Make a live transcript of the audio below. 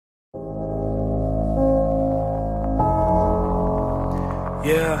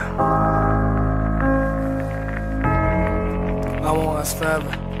Yeah, I want us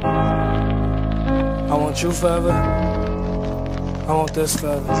forever. I want you forever. I want this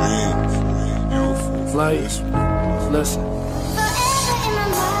forever. Like, listen. Forever in my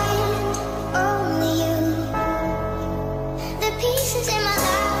mind, only you. The pieces in my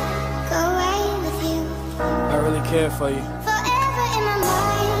life go away with you. I really care for you. Forever in my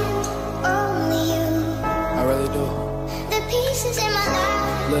mind, only you. I really do. The pieces in my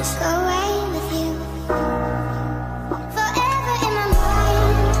life Listen. go away with you. Forever in my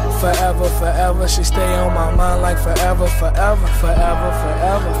mind. Forever, forever, she stay on my mind like forever, forever, forever,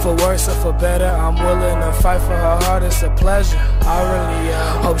 forever. For worse or for better, I'm willing to fight for her heart, it's a pleasure. I really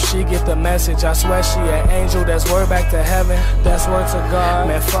hope she get the message. I swear she an angel, that's word back to heaven, that's word to God.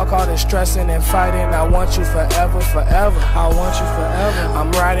 Man, fuck all this stressing and fighting, I want you forever, forever. I want you forever.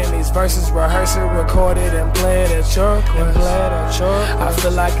 I'm writing these verses, rehearse it, record it, and play it at your request. I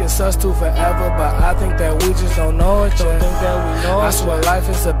feel like it's us two forever, but I think that we just don't know it yet. I swear life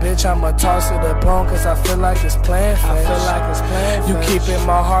is a bitch, I'ma toss it up on, cause I feel like it's planned. You keep in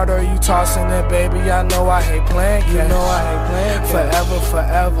my heart or you tossing it, baby, I know I hate playing. You know I hate playing. Forever,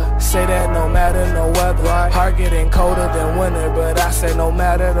 forever, say that no matter no weather. Heart getting colder than winter, but I say no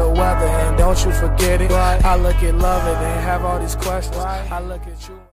matter the weather. And don't you forget it, I look at love it and have all these questions. I look at you.